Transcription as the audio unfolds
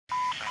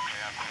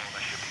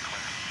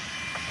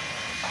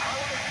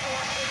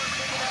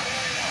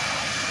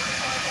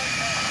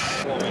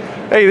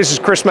Hey, this is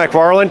Chris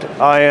McFarland.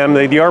 I am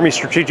the Army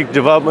Strategic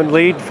Development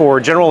Lead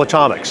for General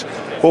Atomics.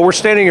 What we're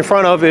standing in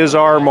front of is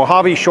our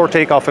Mojave short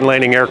takeoff and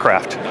landing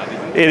aircraft.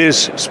 It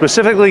is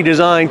specifically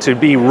designed to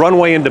be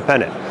runway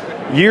independent.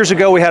 Years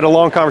ago, we had a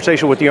long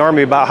conversation with the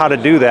Army about how to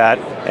do that,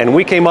 and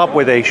we came up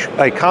with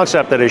a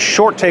concept that is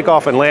short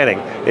takeoff and landing.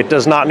 It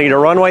does not need a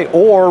runway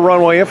or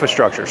runway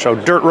infrastructure. So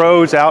dirt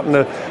roads out in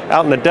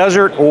the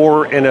desert,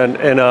 or in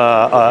an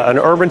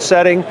urban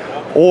setting,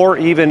 or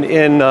even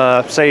in,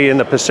 say, in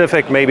the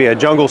Pacific, maybe a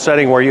jungle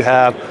setting where you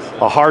have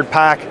a hard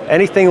pack,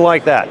 anything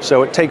like that.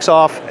 So it takes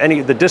off,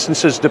 the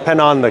distances depend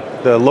on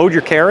the load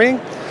you're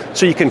carrying,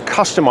 so you can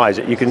customize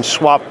it. You can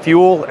swap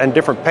fuel and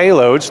different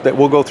payloads that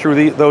we'll go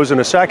through those in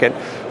a second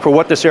for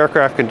what this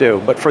aircraft can do.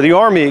 But for the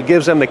Army, it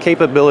gives them the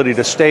capability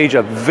to stage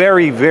a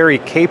very, very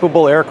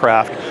capable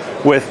aircraft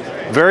with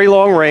very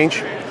long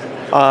range,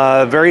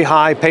 very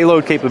high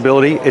payload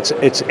capability.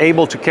 It's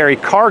able to carry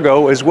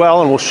cargo as well,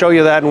 and we'll show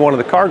you that in one of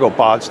the cargo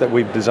pods that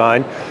we've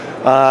designed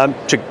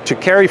to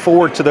carry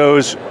forward to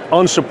those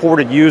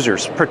unsupported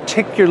users,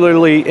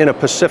 particularly in a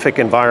Pacific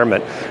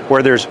environment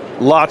where there's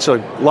lots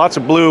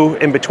of blue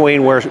in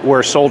between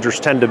where soldiers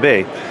tend to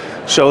be.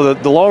 So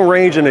the long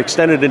range and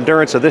extended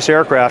endurance of this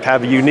aircraft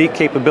have a unique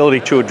capability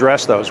to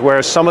address those,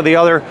 whereas some of the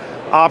other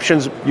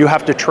options, you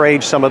have to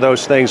trade some of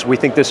those things. We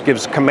think this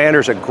gives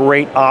commanders a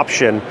great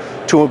option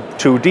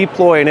to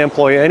deploy and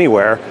employ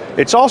anywhere.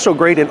 It's also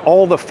great in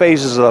all the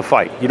phases of the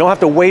fight. You don't have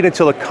to wait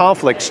until the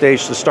conflict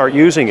stage to start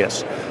using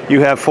this.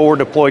 You have forward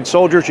deployed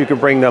soldiers, you can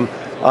bring them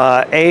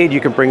aid, you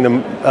can bring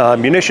them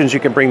munitions, you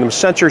can bring them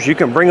sensors, you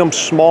can bring them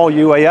small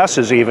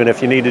UASs even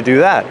if you need to do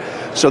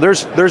that. So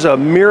there's a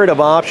myriad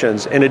of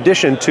options in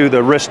addition to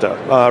the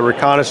RISTA,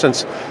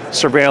 reconnaissance,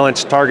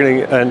 surveillance,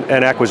 targeting,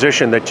 and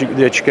acquisition that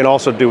you can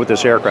also do with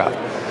this aircraft.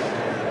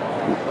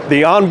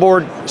 The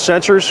onboard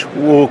sensors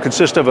will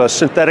consist of a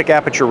synthetic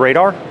aperture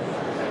radar,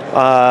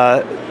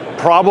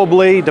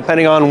 probably,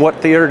 depending on what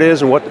theater it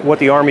is and what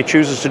the Army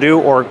chooses to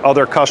do, or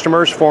other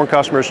customers, foreign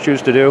customers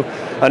choose to do,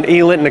 an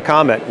ELINT and a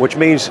COMET, which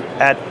means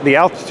at the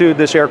altitude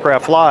this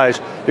aircraft flies,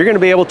 you're going to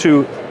be able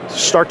to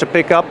start to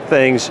pick up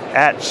things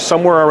at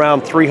somewhere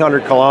around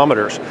 300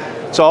 kilometers.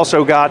 It's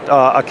also got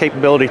a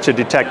capability to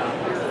detect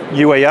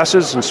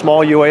UASs and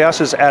small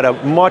UASs at a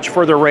much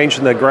further range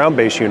than the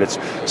ground-based units.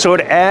 So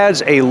it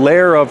adds a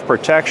layer of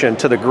protection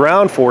to the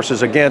ground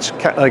forces against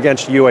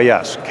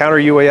UAS. Counter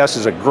UAS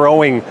is a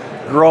growing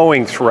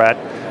threat,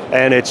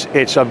 and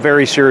it's a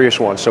very serious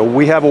one. So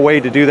we have a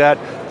way to do that.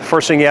 The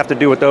first thing you have to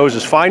do with those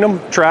is find them,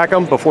 track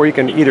them, before you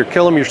can either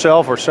kill them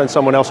yourself or send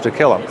someone else to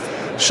kill them.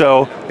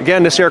 So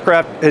again, this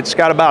aircraft, it's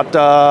got about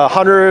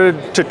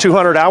 100 to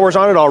 200 hours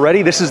on it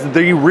already. This is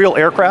the real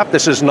aircraft.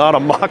 This is not a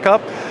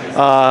mock-up.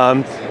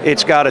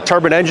 It's got a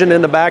turbine engine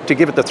in the back to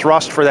give it the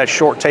thrust for that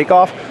short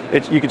takeoff.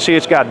 You can see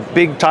it's got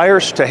big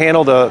tires to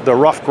handle the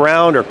rough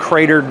ground or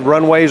cratered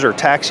runways or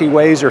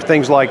taxiways or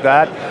things like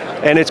that.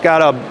 And it's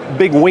got a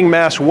big wing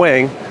mass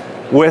wing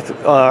with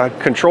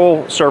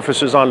control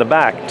surfaces on the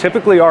back.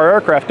 Typically our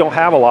aircraft don't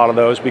have a lot of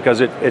those because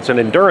it's an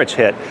endurance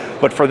hit,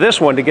 but for this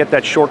one, to get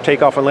that short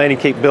takeoff and landing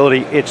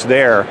capability, it's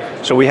there.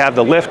 So we have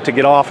the lift to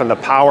get off and the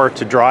power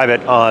to drive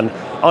it on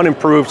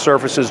unimproved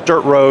surfaces,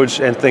 dirt roads,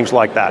 and things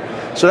like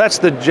that. So that's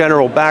the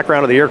general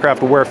background of the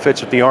aircraft and where it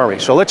fits with the Army.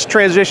 So let's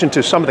transition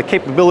to some of the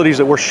capabilities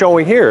that we're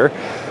showing here.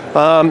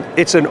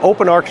 It's an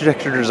open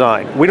architecture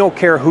design. We don't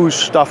care whose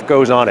stuff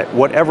goes on it.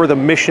 Whatever the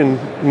mission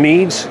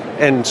needs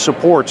and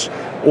supports,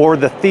 or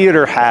the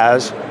theater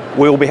has,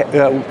 we'll be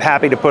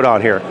happy to put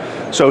on here.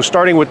 So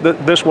starting with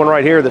this one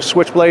right here, the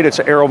Switchblade, it's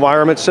an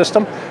AeroVironment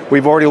system.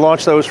 We've already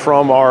launched those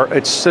from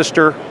its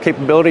sister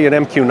capability at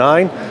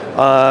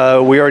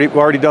MQ-9. We've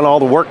already done all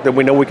the work that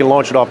we know we can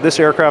launch it off this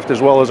aircraft as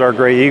well as our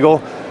Gray Eagle.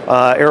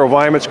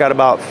 AeroVironment's got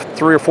about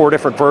 3 or 4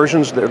 different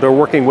versions. They're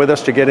working with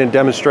us to get in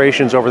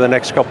demonstrations over the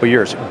next couple of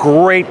years.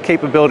 Great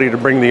capability to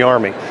bring the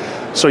Army.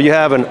 So you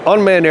have an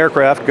unmanned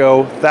aircraft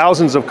go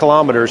thousands of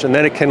kilometers, and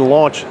then it can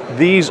launch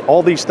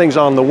all these things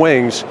on the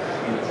wings,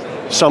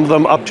 some of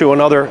them up to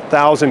another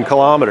 1,000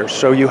 kilometers.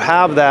 So you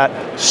have that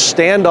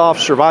standoff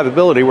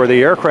survivability where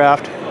the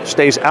aircraft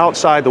stays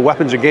outside the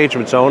weapons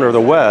engagement zone, or the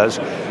WEZ,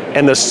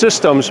 and the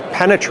systems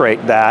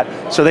penetrate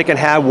that so they can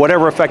have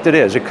whatever effect it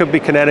is. It could be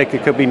kinetic,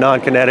 it could be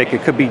non-kinetic,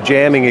 it could be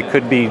jamming, it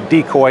could be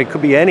decoy, it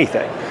could be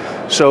anything.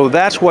 So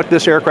that's what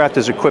this aircraft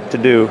is equipped to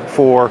do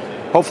for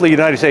hopefully the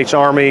United States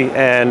Army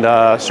and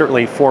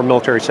certainly foreign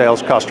military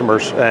sales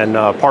customers and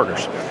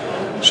partners.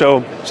 So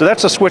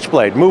that's a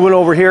Switchblade. Moving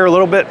over here a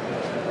little bit,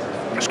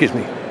 excuse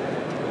me.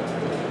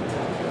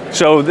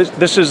 So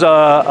this is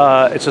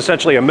it's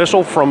essentially a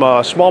missile from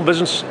a small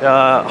business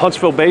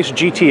Huntsville-based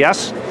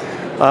GTS.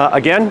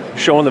 Again,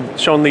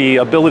 showing the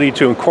ability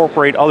to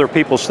incorporate other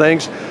people's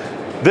things.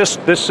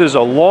 This is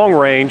a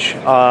long-range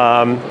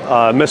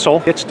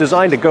missile. It's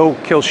designed to go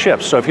kill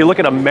ships. So if you look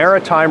at a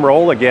maritime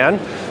role, again,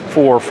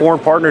 for foreign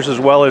partners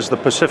as well as the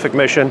Pacific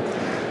mission,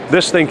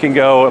 this thing can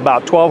go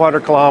about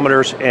 1,200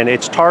 kilometers, and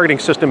its targeting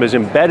system is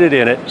embedded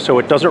in it, so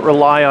it doesn't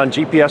rely on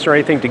GPS or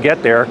anything to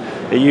get there.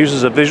 It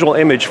uses a visual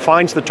image,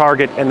 finds the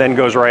target, and then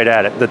goes right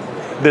at it.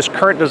 This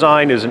current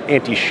design is an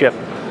anti-ship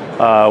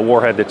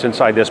warhead that's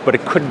inside this, but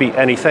it could be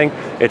anything.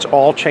 It's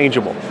all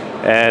changeable,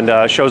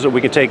 and shows that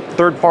we can take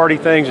third-party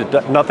things.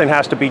 Nothing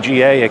has to be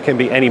GA. It can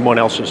be anyone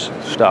else's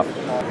stuff.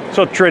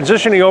 So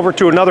transitioning over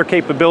to another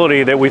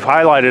capability that we've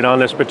highlighted on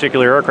this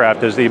particular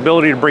aircraft is the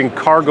ability to bring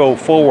cargo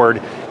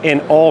forward in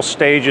all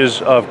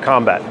stages of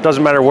combat.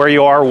 Doesn't matter where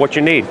you are, what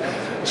you need.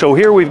 So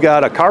here we've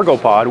got a cargo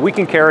pod. We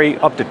can carry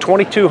up to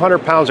 2,200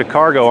 pounds of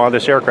cargo on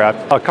this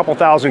aircraft, a couple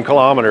thousand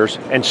kilometers,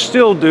 and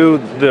still do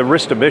the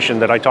RISTA mission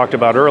that I talked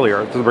about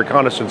earlier, the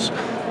reconnaissance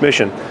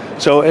mission.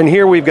 So in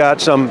here we've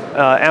got some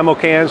ammo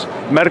cans,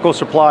 medical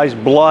supplies,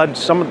 blood.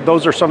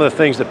 Those are some of the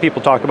things that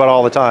people talk about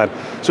all the time.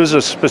 So this is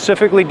a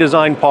specifically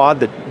designed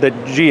pod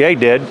that GA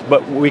did,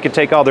 but we can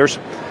take others.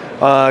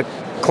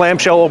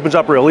 Clamshell opens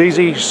up real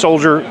easy,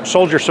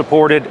 soldier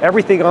supported.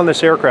 Everything on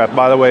this aircraft,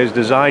 by the way, is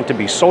designed to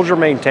be soldier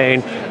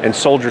maintained and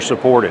soldier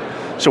supported.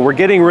 So we're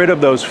getting rid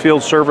of those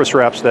field service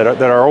reps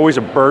that are always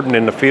a burden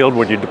in the field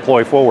when you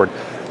deploy forward.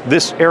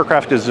 This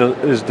aircraft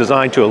is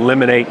designed to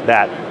eliminate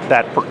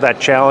that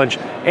challenge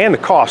and the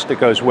cost that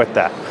goes with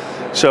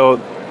that. So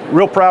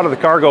real proud of the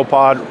cargo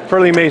pod,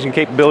 fairly amazing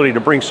capability to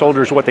bring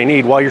soldiers what they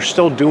need while you're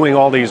still doing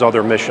all these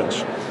other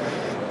missions.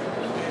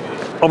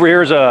 Over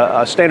here is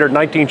a standard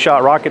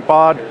 19-shot rocket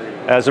pod.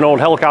 As an old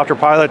helicopter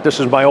pilot,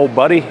 this is my old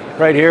buddy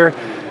right here.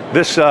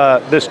 This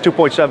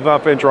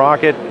 2.75-inch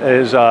rocket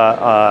is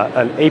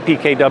an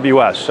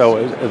APKWS, so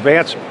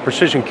Advanced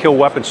Precision Kill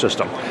Weapon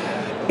System.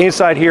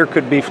 Inside here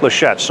could be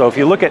flechettes. So if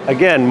you look at,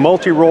 again,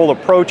 multi-role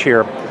approach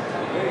here,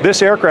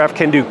 this aircraft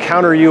can do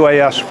counter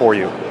UAS for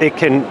you. It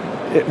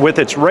can, with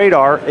its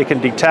radar, it can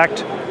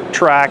detect,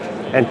 track,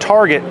 and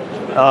target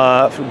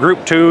Group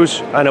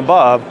 2s and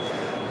above.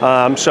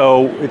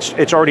 So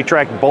it's already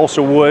tracked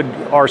balsa wood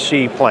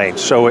RC planes.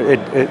 So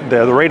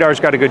the radar's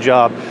got a good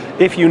job.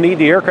 If you need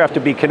the aircraft to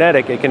be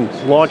kinetic, it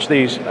can launch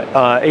these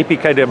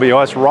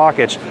APKWS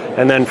rockets,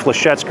 and then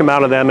flechettes come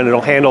out of them, and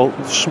it'll handle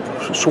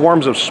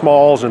swarms of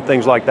smalls and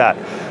things like that.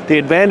 The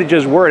advantage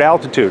is we're at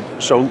altitude.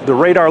 So the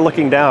radar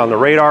looking down, the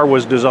radar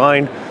was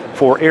designed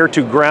for air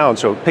to ground.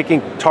 So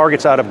picking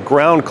targets out of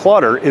ground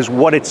clutter is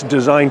what it's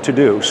designed to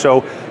do.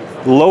 So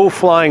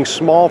low-flying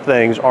small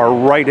things are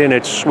right in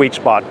its sweet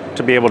spot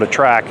to be able to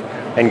track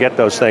and get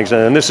those things.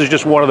 And this is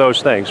just one of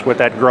those things with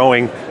that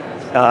growing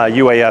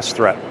UAS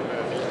threat.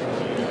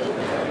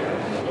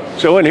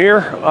 So in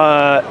here,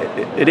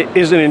 it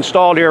isn't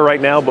installed here right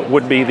now, but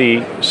would be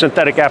the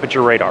synthetic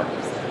aperture radar.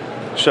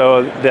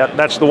 So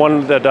that's the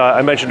one that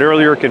I mentioned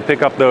earlier, can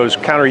pick up those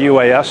counter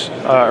UAS,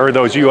 or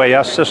those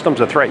UAS systems,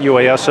 the threat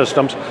UAS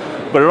systems.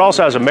 But it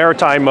also has a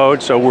maritime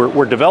mode, so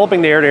we're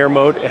developing the air-to-air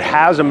mode. It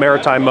has a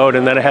maritime mode,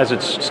 and then it has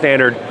its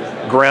standard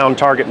ground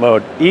target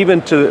mode, even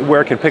to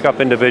where it can pick up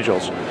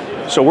individuals.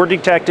 So we're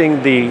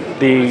detecting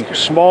the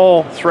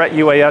small threat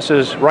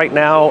UASs right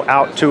now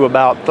out to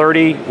about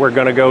 30. We're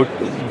going to go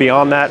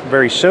beyond that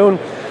very soon.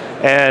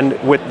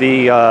 And with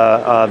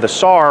the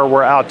SAR,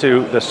 we're out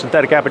to, the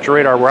synthetic aperture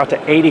radar, we're out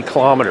to 80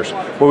 kilometers,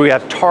 where we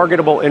have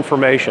targetable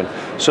information.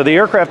 So the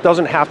aircraft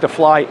doesn't have to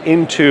fly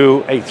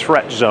into a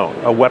threat zone,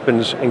 a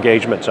weapons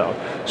engagement zone.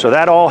 So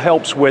that all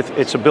helps with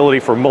its ability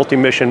for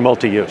multi-mission,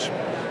 multi-use.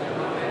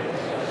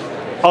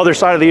 Other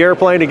side of the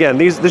airplane, again,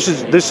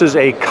 this is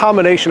a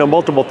combination of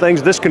multiple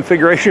things. This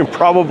configuration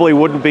probably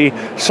wouldn't be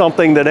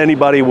something that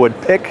anybody would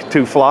pick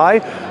to fly,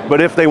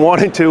 but if they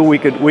wanted to, we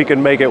could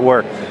make it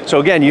work. So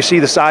again, you see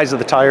the size of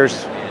the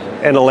tires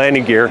and the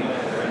landing gear.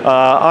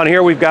 On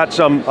here we've got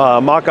some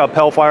mock-up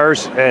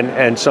Hellfires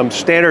and some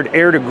standard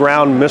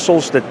air-to-ground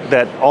missiles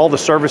that all the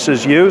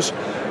services use.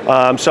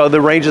 So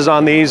the ranges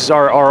on these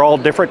are all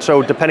different,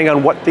 so depending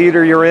on what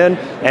theater you're in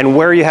and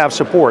where you have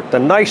support. The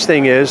nice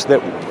thing is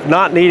that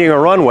not needing a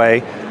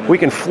runway, we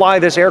can fly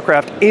this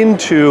aircraft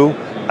into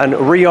a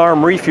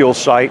rearm refuel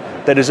site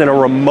that is in a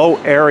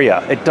remote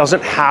area. It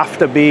doesn't have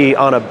to be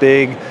on a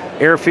big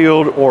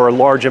airfield or a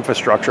large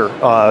infrastructure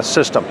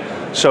system.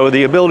 So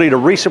the ability to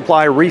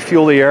resupply,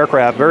 refuel the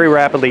aircraft very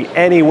rapidly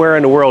anywhere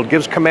in the world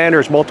gives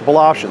commanders multiple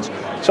options.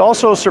 It's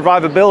also a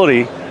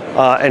survivability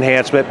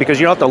enhancement, because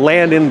you don't have to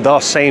land in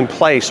the same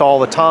place all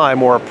the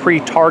time or a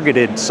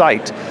pre-targeted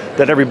site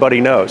that everybody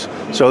knows.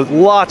 So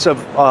lots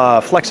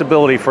of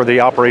flexibility for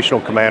the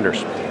operational commanders.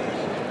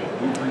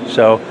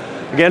 So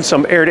again,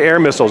 some air-to-air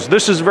missiles.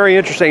 This is very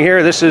interesting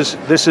here. This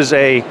is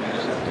a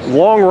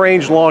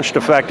long-range launched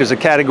effect, is a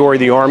category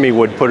the Army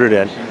would put it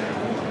in.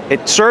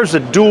 It serves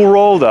a dual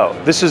role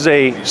though. This is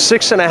a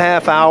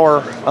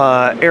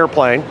 6.5-hour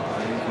airplane.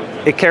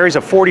 It carries a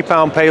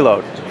 40-pound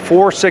payload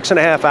for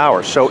 6.5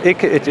 hours. So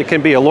it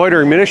can be a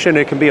loitering munition,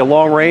 it can be a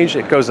long range,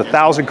 it goes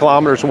 1,000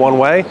 kilometers one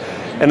way.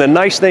 And the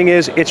nice thing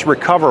is it's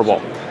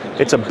recoverable.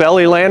 It's a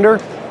belly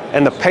lander,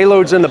 and the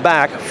payload's in the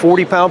back,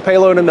 40-pound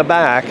payload in the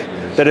back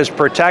that is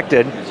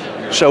protected.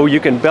 So you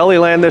can belly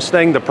land this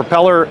thing. The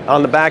propeller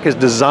on the back is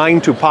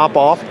designed to pop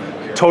off,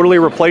 totally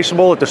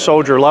replaceable at the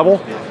soldier level.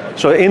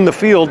 So in the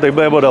field, they'll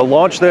be able to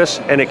launch this,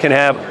 and it can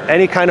have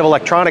any kind of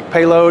electronic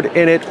payload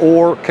in it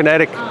or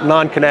kinetic,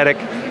 non-kinetic.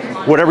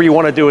 whatever you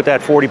want to do with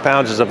that 40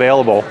 pounds is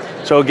available.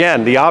 So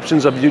again, the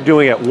options of you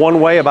doing it one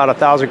way, about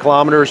 1,000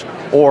 kilometers,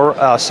 or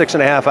a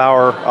 6.5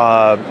 hour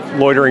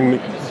loitering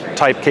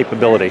type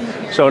capability.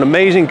 So an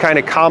amazing kind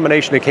of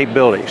combination of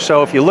capability.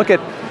 So if you look at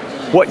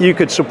what you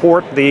could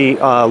support, the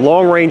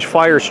long range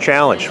fires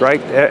challenge,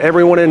 right?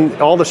 Everyone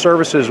in all the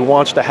services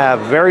wants to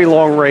have very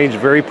long range,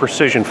 very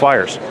precision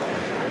fires.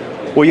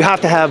 Well, you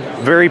have to have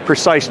very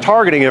precise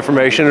targeting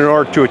information in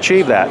order to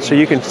achieve that. So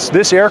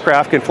this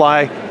aircraft can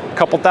fly a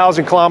couple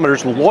thousand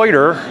kilometers,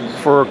 loiter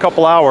for a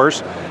couple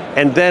hours,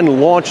 and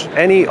then launch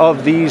any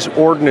of these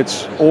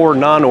ordnance or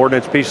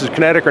non-ordnance pieces,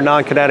 kinetic or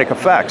non-kinetic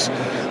effects.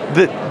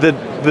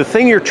 The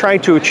thing you're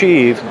trying to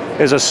achieve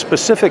is a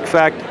specific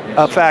fact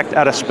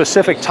at a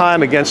specific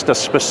time against a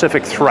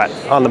specific threat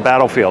on the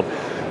battlefield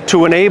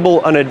to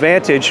enable an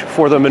advantage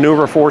for the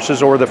maneuver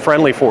forces or the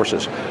friendly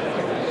forces.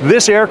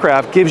 This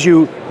aircraft gives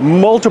you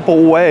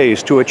multiple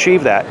ways to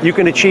achieve that. You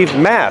can achieve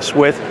mass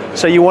with,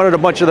 say you wanted a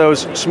bunch of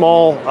those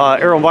small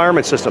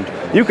AeroVironment systems.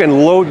 You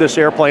can load this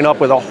airplane up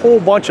with a whole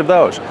bunch of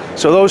those.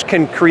 So those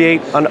can create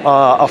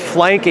a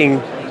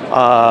flanking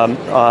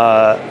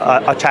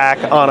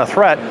attack on a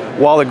threat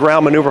while the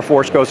ground maneuver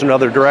force goes in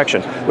another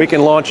direction. We can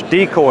launch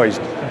decoys,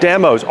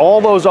 demos, all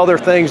those other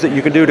things that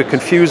you can do to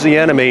confuse the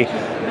enemy,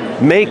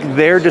 make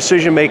their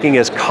decision making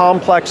as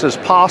complex as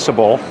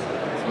possible,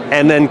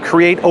 and then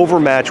create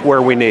overmatch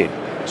where we need.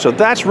 So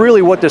that's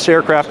really what this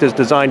aircraft is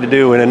designed to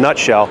do in a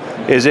nutshell,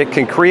 is it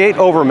can create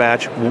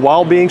overmatch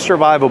while being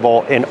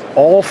survivable in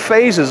all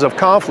phases of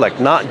conflict,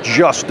 not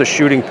just the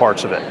shooting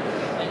parts of it.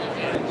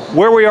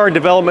 Where we are in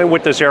development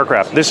with this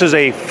aircraft, this is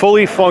a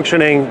fully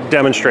functioning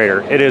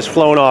demonstrator. It is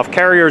flown off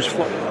carriers,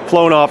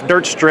 flown off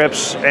dirt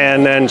strips,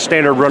 and then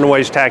standard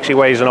runways,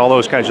 taxiways, and all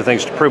those kinds of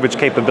things to prove its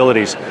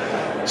capabilities.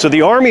 So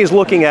the Army is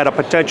looking at a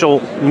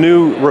potential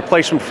new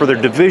replacement for their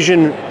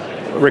division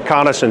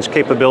reconnaissance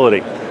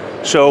capability.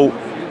 So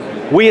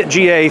we at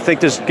GA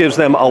think this gives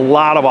them a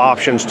lot of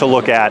options to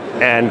look at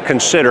and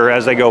consider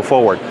as they go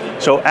forward.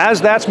 So as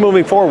that's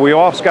moving forward, we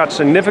also got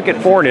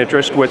significant foreign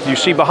interest with, you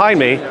see behind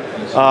me,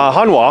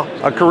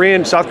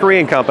 Hanwha, a South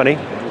Korean company,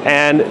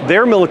 and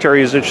their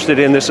military is interested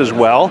in this as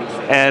well,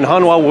 and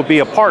Hanwha will be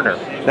a partner.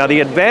 Now the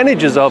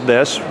advantages of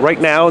this right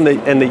now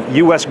in the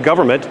US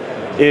government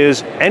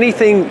is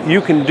anything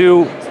you can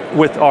do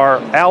with our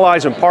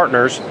allies and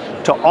partners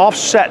to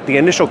offset the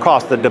initial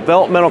cost, the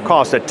developmental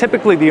cost that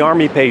typically the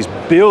Army pays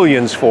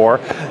billions for,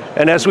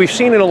 and as we've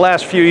seen in the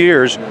last few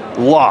years,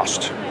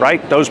 lost,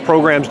 right? Those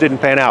programs didn't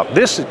pan out.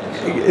 This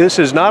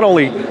is not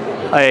only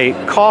a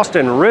cost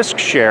and risk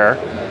share,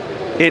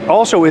 it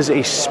also is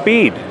a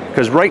speed,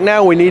 because right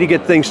now we need to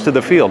get things to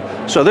the field.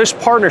 So this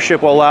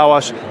partnership will allow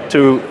us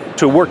to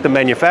work the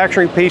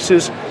manufacturing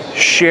pieces,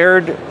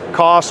 shared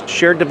cost,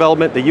 shared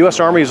development. The US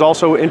Army is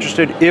also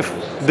interested, if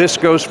this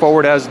goes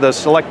forward as the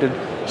selected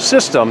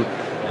system,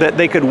 that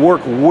they could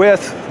work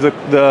with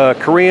the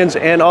Koreans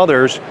and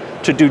others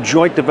to do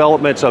joint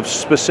developments of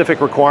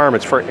specific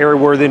requirements for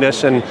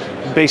airworthiness and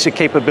basic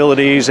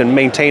capabilities and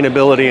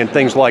maintainability and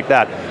things like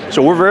that.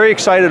 So we're very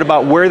excited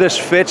about where this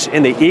fits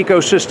in the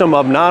ecosystem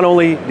of not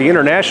only the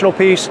international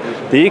piece,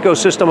 the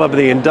ecosystem of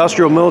the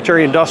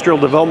military industrial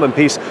development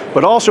piece,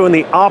 but also in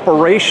the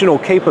operational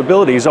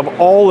capabilities of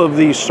all of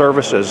these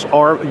services,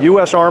 our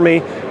US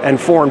Army and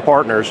foreign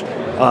partners.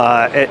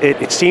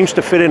 It seems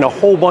to fit in a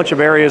whole bunch of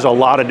areas, a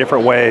lot of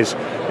different ways,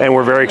 and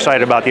we're very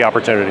excited about the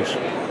opportunities.